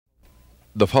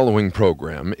The following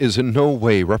program is in no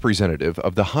way representative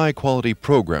of the high-quality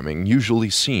programming usually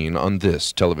seen on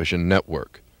this television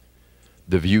network.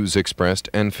 The views expressed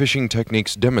and fishing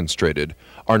techniques demonstrated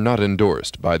are not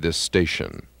endorsed by this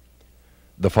station.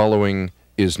 The following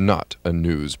is not a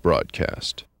news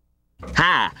broadcast.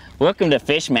 Hi, welcome to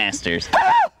Fishmasters.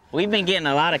 We've been getting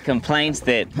a lot of complaints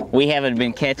that we haven't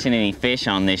been catching any fish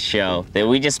on this show, that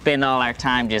we just spend all our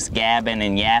time just gabbing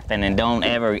and yapping and don't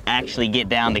ever actually get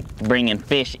down to bringing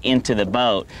fish into the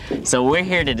boat. So we're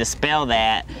here to dispel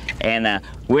that, and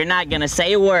we're not gonna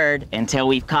say a word until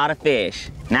we've caught a fish.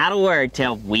 Not a word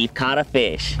till we've caught a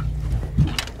fish.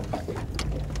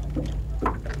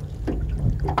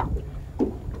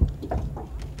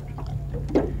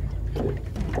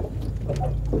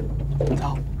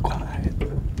 No, quiet.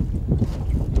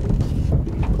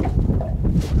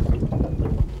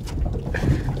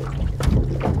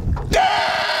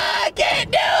 Ah, I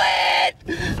can't do it!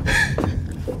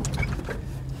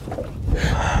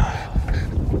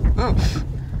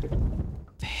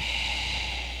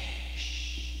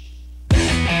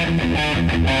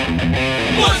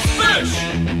 Let's fish!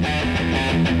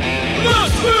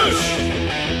 Let's fish!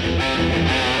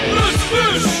 Let's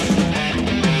fish!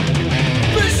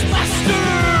 Fishmasters!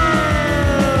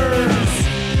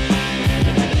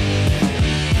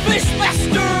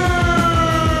 Fishmasters!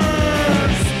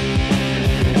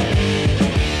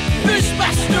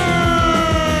 Fishmasters!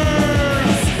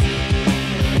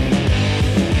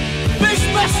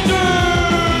 Fishmasters!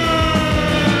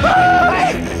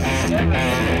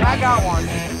 I got one.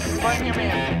 Bring him in.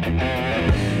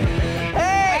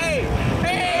 Hey!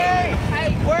 Hey! Hey!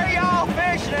 Where y'all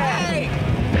fishing at? Hey!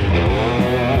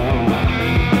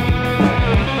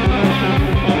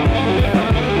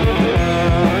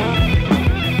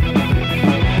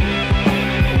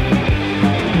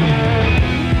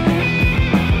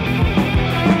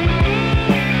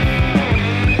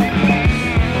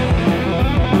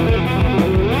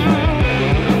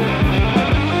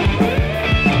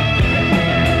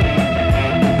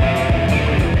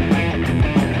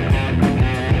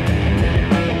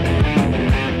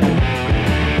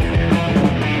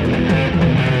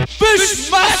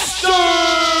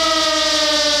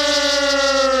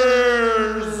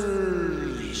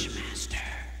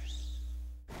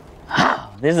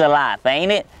 This is a life,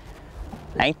 ain't it?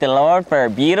 Thank the Lord for a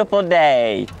beautiful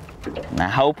day. And I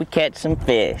hope we catch some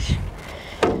fish.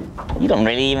 You don't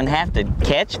really even have to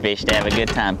catch fish to have a good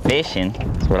time fishing.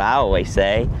 That's what I always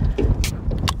say.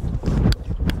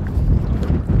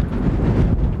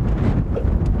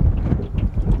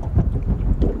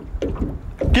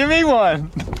 Give me one.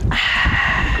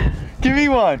 Give me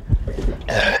one.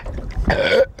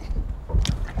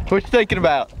 What you thinking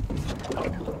about?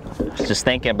 I was just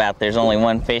thinking about there's only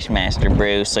one Fishmaster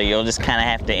brew, so you'll just kind of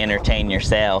have to entertain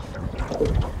yourself.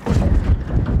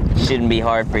 Shouldn't be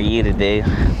hard for you to do.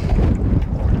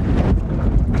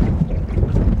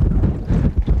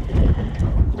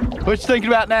 What you thinking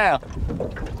about now?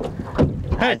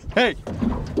 Hey, hey.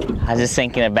 I was just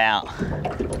thinking about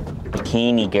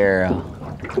Bikini Girl.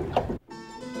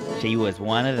 She was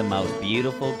one of the most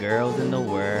beautiful girls in the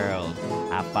world.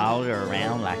 I followed her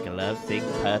around like a lovesick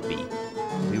puppy.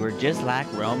 We were just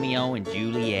like Romeo and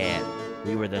Juliet.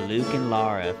 We were the Luke and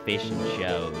Laura of fishing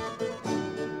shows.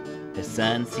 The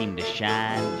sun seemed to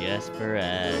shine just for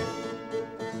us.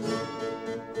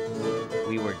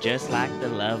 We were just like the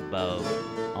Love Boat,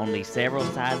 only several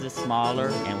sizes smaller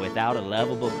and without a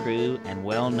lovable crew and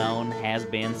well-known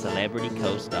has-been celebrity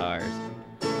co-stars.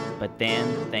 But then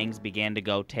things began to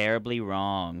go terribly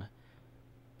wrong.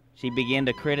 She began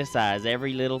to criticize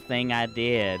every little thing I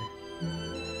did.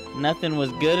 Nothing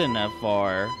was good enough for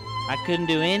her. I couldn't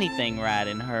do anything right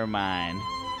in her mind.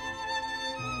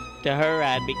 To her,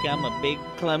 I'd become a big,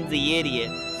 clumsy idiot.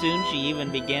 Soon she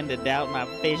even began to doubt my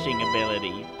fishing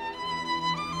ability.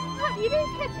 You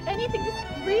didn't catch anything, just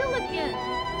reel it in.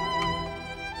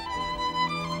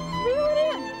 Reel it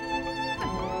in.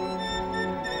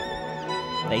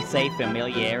 They say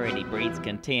familiarity breeds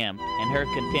contempt, and her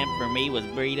contempt for me was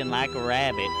breeding like a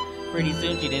rabbit. Pretty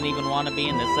soon she didn't even want to be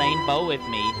in the same boat with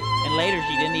me, and later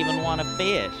she didn't even want to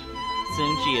fish.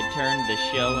 Soon she had turned the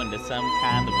show into some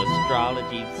kind of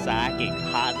astrology, psychic,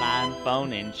 hotline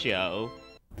phone-in show.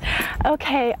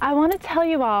 Okay, I want to tell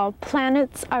you all,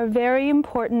 planets are very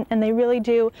important and they really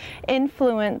do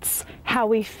influence how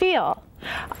we feel.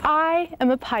 I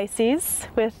am a Pisces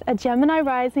with a Gemini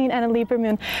rising and a Libra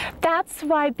moon. That's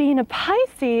why, being a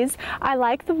Pisces, I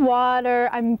like the water.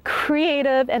 I'm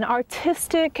creative and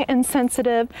artistic and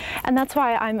sensitive, and that's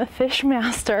why I'm a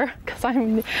Fishmaster, because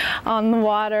I'm on the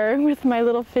water with my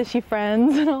little fishy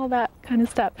friends and all that kind of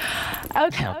stuff.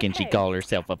 Okay, How can she call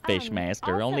herself a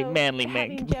Fishmaster? Only manly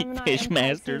men can be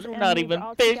Fishmasters. We're not even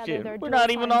fishing. We're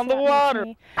not even on the water.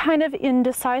 Kind of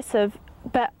indecisive,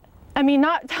 but I mean,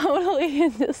 not totally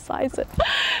indecisive,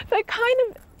 but kind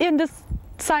of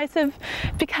indecisive,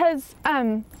 because I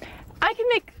can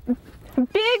make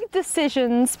big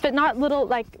decisions, but not little,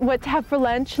 like what to have for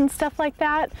lunch and stuff like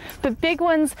that. But big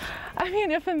ones, I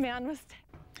mean, if a man was...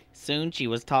 Soon she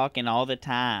was talking all the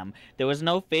time. There was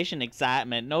no fishing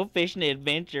excitement, no fishing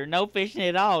adventure, no fishing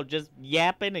at all. Just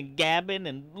yapping and gabbing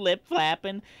and lip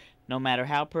flapping. No matter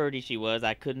how pretty she was,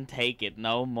 I couldn't take it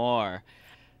no more.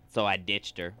 So I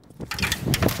ditched her.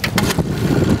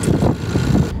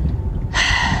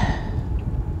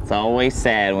 It's always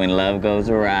sad when love goes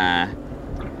awry.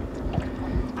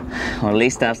 Well, at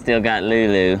least I've still got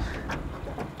Lulu.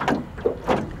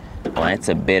 Well, that's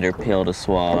a bitter pill to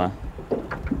swallow.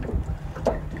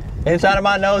 Inside of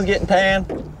my nose getting tan?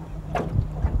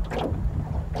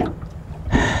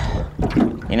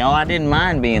 You know, I didn't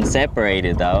mind being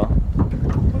separated, though,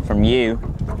 from you.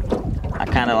 I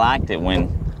kind of liked it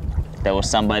when there was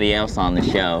somebody else on the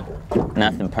show.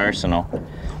 Nothing personal.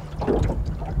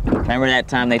 Remember that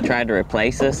time they tried to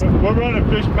replace us? We're running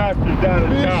Fishmasters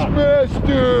down in town.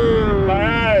 Fishmasters!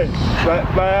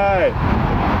 My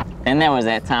eye! Then there was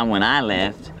that time when I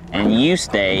left and you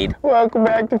stayed. Welcome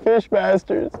back to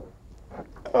Fishmasters.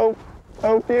 Hope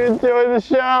you enjoy the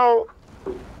show.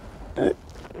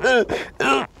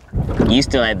 You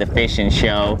still had the fishing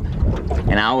show,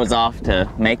 and I was off to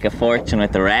make a fortune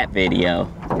with the rap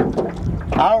video.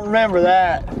 I don't remember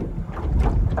that.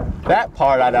 That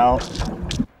part I don't.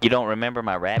 You don't remember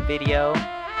my rap video?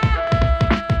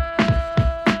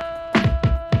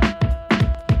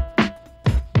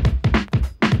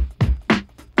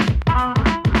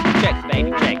 Check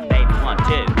baby, 1, 2.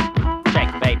 Check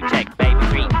baby, 3,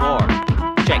 4.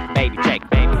 Check baby,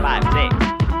 5, 6.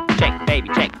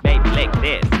 Check baby, lick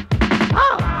this.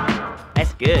 Oh,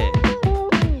 that's good.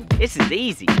 This is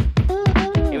easy.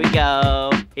 Here we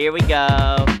go, here we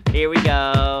go, here we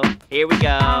go, here we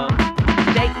go.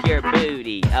 Shake your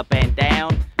booty up and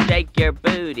down. Shake your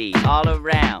booty all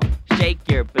around. Shake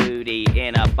your booty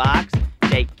in a box.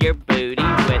 Shake your booty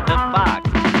with a fox.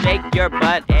 Shake your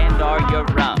butt and or your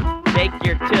rump. Shake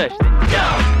your tush, then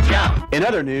jump, jump. In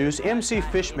other news, MC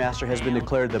Fishmaster has been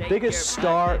declared the biggest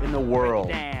star in the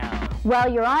world. Well,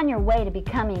 you're on your way to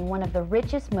becoming one of the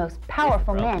richest, most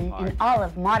powerful men in all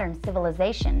of modern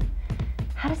civilization.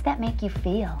 How does that make you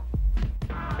feel?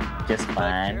 Just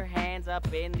fine. Put your hands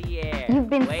up in the air. You've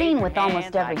been seen with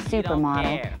almost every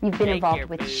supermodel. You've been involved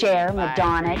with Cher,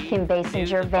 Madonna, Kim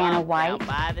Basinger, Vanna White.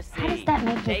 How does that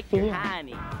make you feel?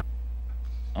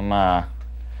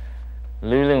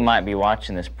 Lulu might be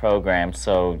watching this program,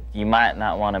 so you might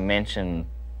not want to mention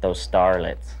those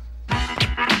starlets.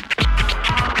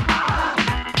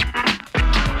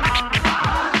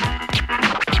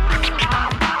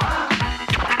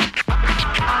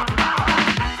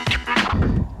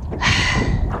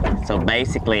 So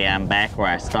basically, I'm back where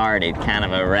I started, kind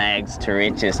of a rags to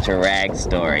riches to rags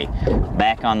story.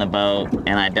 Back on the boat,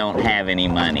 and I don't have any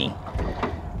money.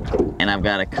 And I've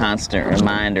got a constant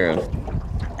reminder of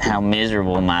how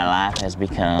miserable my life has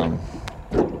become.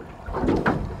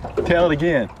 Tell it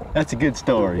again. That's a good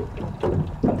story.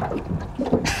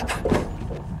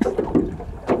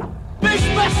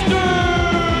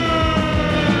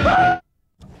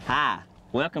 Hi,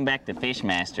 welcome back to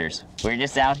Fishmasters. We're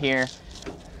just out here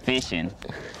fishing.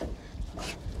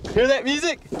 Hear that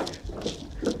music?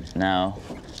 No.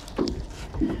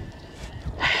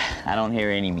 I don't hear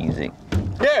any music.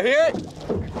 Yeah, hear it?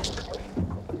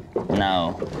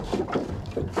 No.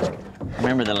 I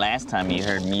remember the last time you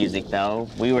heard music, though.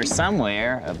 We were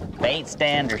somewhere, a bait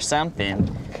stand or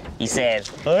something. He said,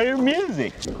 I hear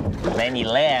music. Then you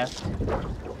left,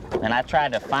 and I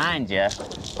tried to find you.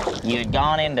 You had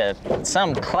gone into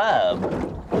some club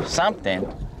or something.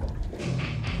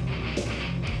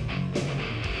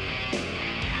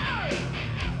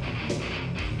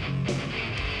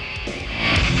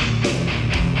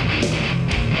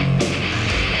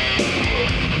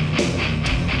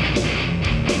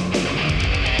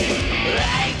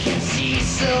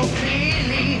 So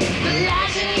clearly, the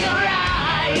lies in your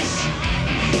eyes.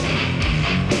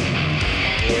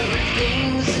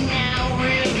 Everything's now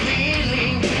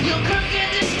revealing your crooked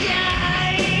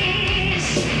disguise.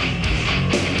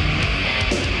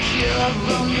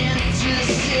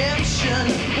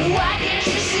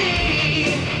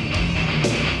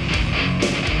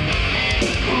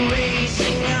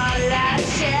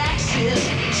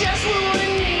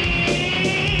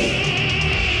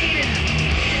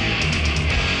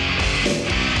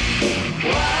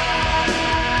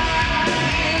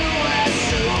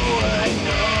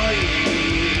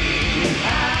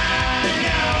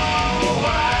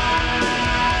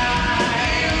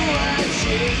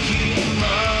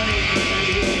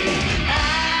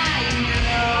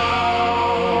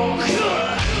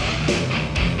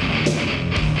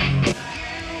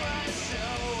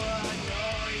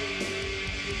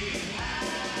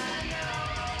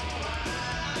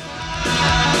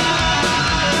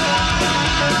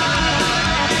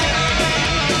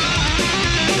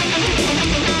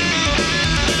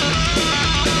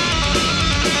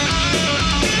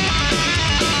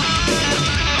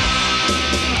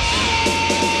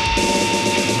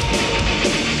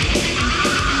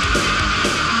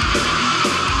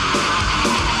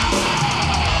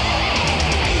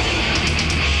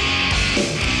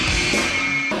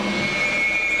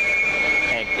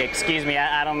 Excuse me,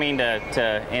 I don't mean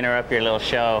to interrupt your little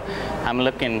show. I'm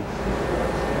looking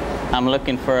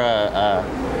for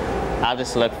I'll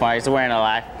just look for him. He's wearing a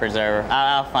life preserver.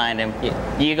 I'll find him.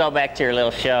 You go back to your little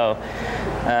show.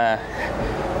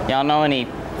 Y'all know any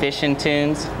fishing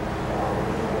tunes?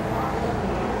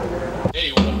 Hey,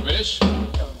 you wanna fish?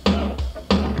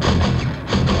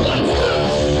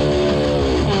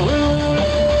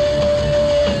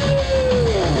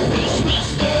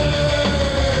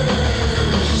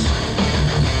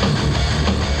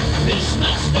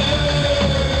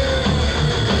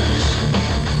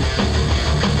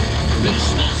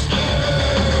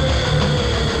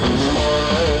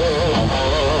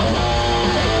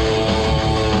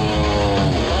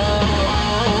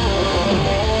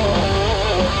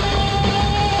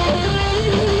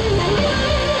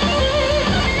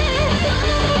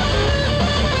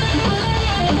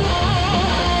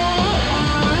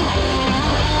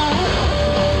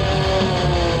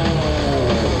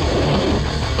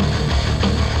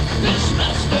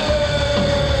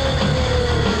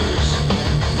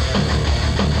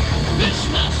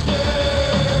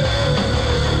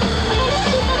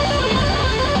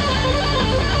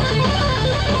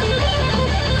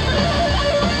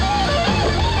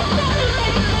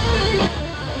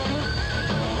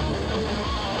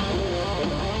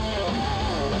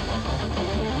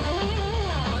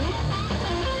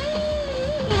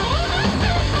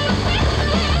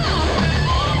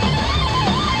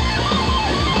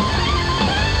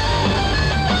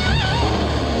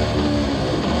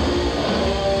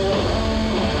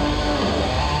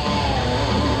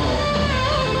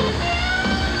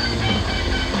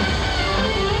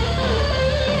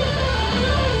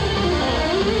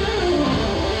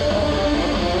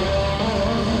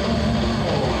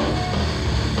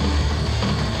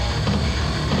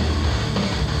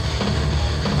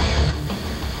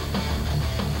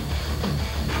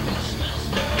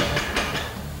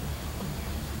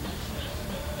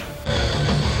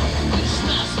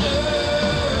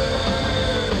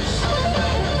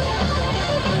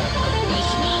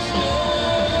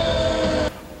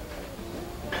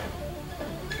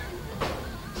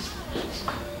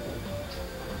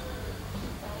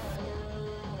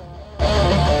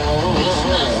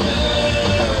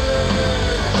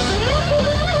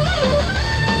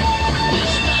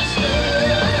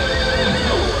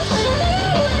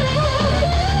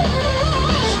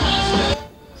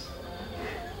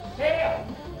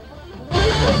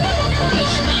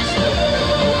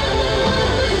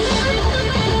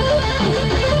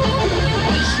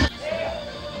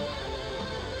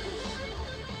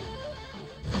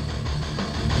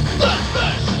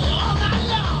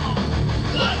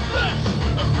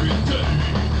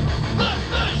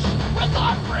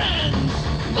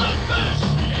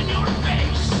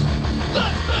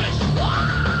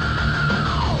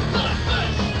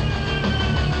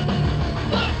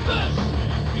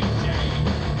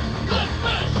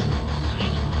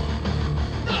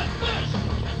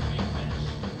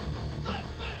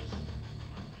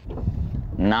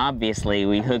 And obviously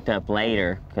we hooked up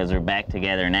later because we're back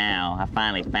together now. I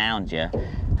finally found you.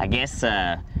 I guess,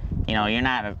 you know, you're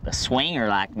not a swinger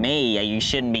like me. You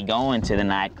shouldn't be going to the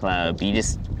nightclub. You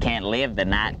just can't live the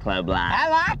nightclub life. I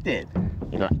liked it.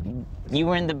 You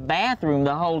were in the bathroom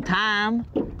the whole time.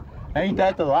 Ain't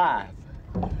that the life?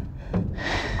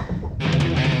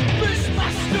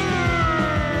 Fishmasters!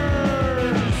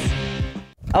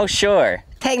 Oh, sure.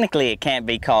 Technically, it can't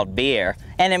be called beer,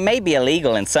 and it may be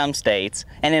illegal in some states,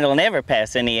 and it'll never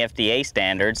pass any FDA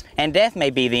standards, and death may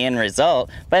be the end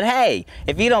result, but hey,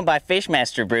 if you don't buy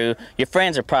Fishmaster Brew, your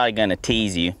friends are probably gonna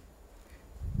tease you.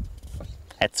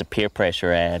 That's a peer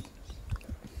pressure ad.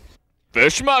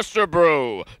 Fishmaster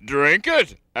Brew! Drink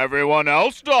it! Everyone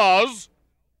else does!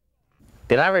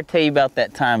 Did I ever tell you about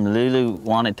that time Lulu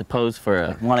wanted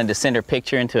to send her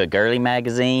picture into a girly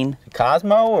magazine?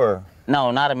 Cosmo or?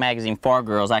 No, not a magazine for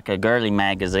girls, like a girly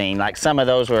magazine. Like some of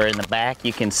those were in the back.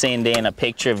 You can send in a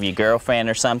picture of your girlfriend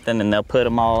or something and they'll put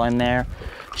them all in there.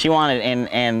 She wanted,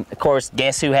 and of course,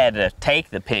 guess who had to take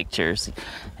the pictures?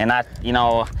 And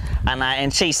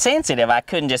and she's sensitive. I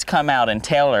couldn't just come out and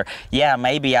tell her, yeah,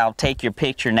 maybe I'll take your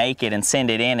picture naked and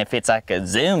send it in if it's like a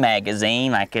zoo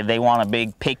magazine, like if they want a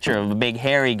big picture of a big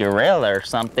hairy gorilla or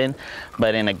something.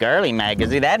 But in a girly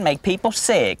magazine, that'd make people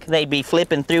sick. They'd be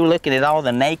flipping through looking at all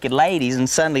the naked ladies and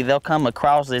suddenly they'll come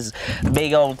across this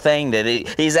big old thing that,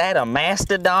 is that a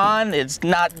mastodon? It's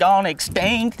not gone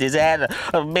extinct? Is that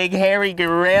a big hairy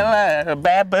gorilla, a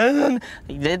baboon?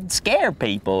 It'd scare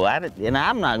people. And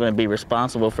I'm not going to be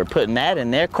responsible for putting that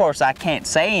in there. Of course, I can't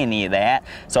say any of that.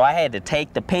 So I had to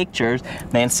take the pictures,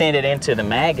 then send it into the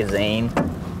magazine.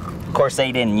 Of course,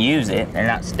 they didn't use it. They're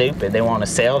not stupid. They want to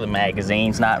sell the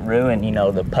magazines, not ruin, you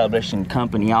know, the publishing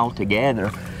company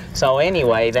altogether. So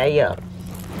anyway, they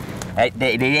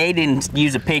didn't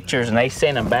use the pictures, and they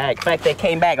sent them back. In fact, they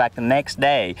came back like the next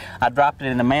day. I dropped it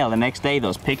in the mail. The next day,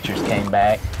 those pictures came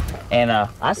back, and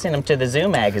I sent them to the Zoo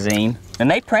magazine, and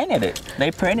they printed it.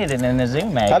 They printed it in the Zoo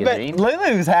magazine. I bet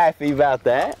Lulu's happy about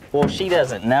that. Well, she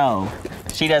doesn't know.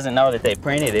 She doesn't know that they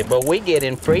printed it, but we get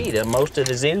in free to most of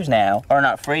the zoos now. Or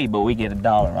not free, but we get $1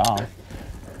 off.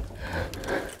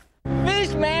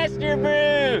 Fishmaster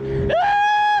brew!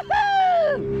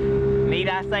 Woo-hoo! Need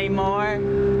I say more?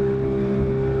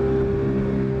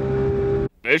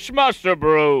 Fishmaster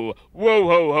brew! Whoa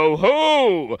ho ho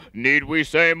ho! Need we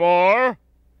say more?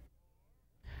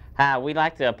 We'd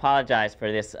like to apologize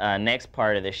for this next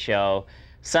part of the show.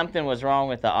 Something was wrong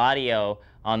with the audio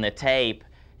on the tape,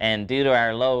 and due to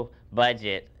our low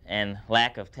budget and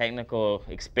lack of technical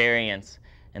experience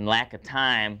and lack of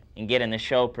time in getting the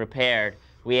show prepared,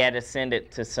 we had to send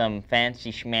it to some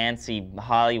fancy schmancy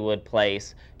Hollywood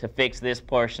place to fix this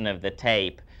portion of the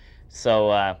tape.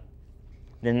 So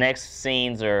the next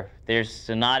scenes there's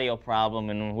an audio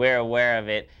problem, and we're aware of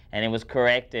it, and it was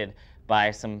corrected by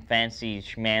some fancy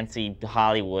schmancy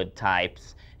Hollywood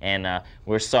types. And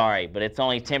we're sorry, but it's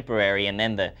only temporary, and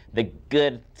then the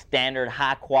good, standard,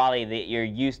 high quality that you're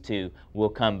used to will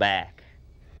come back.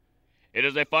 It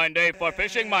is a fine day for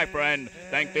fishing, my friend.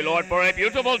 Thank the Lord for a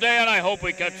beautiful day, and I hope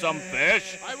we catch some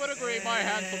fish. I would agree, my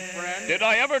handsome friend. Did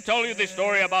I ever tell you the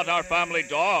story about our family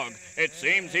dog? It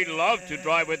seems he loved to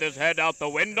drive with his head out the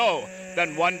window.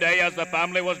 Then one day, as the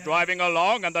family was driving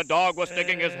along and the dog was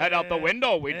sticking his head out the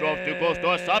window, we drove too close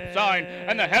to a stop sign,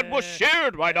 and the head was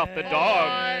sheared right off the dog.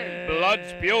 Blood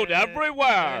spewed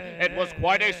everywhere. It was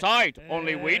quite a sight,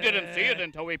 only we didn't see it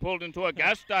until we pulled into a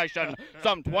gas station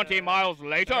some 20 miles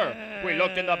later. We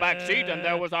looked in the back seat, and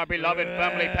there was our beloved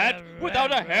family pet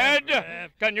without a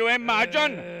head. Can you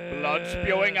imagine? Blood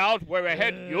spewing out where a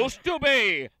head used to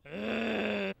be.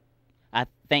 I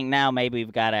think now maybe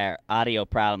we've got our audio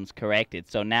problems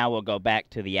corrected, so now we'll go back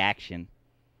to the action.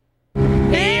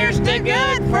 Here's to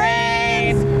good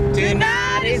friends.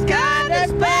 Tonight is kind of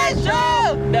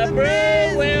special. The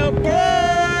brew will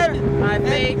burn. I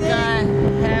think I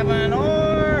have an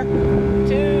or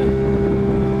two.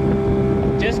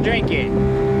 Just drink it.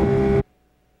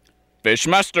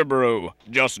 Fishmaster brew.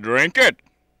 Just drink it.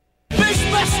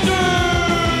 Fishmaster!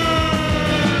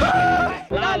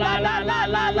 La la la la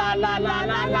la la la la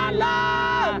la la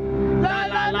la. La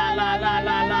la la la la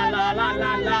la la la la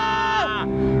la la.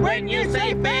 When you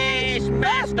say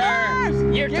Fishmasters,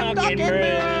 you're talking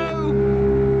brew.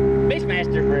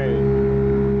 Fishmaster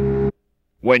brew.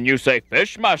 When you say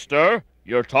Fishmaster,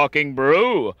 you're talking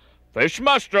brew.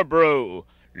 Fishmaster brew.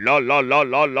 La la la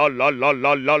la la la la la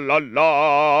la la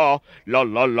la. La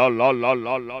la la la la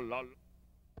la la la.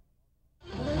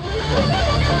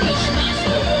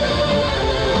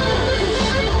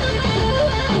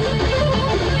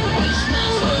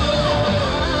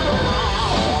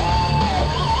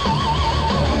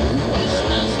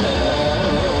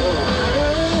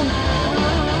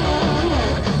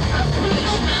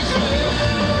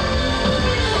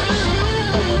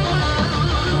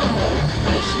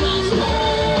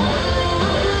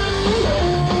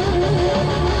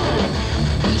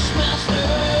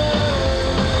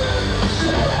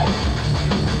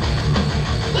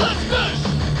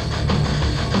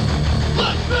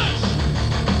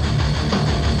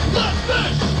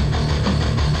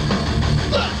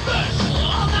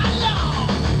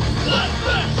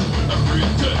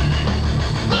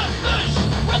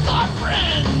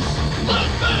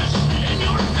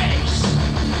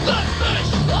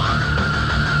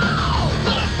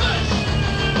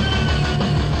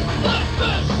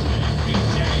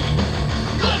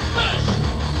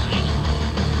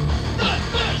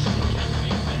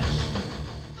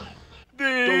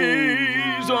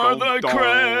 The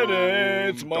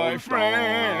credits, my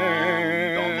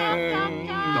friend,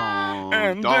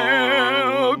 and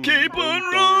they'll keep on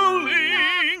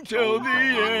rolling till the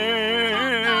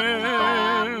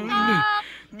end.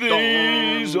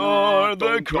 These are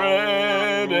the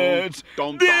credits.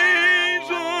 These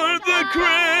are the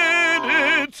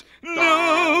credits.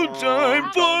 No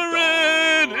time for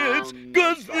edits,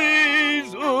 'cause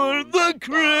these are the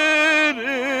credits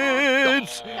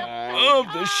of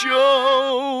the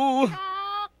show.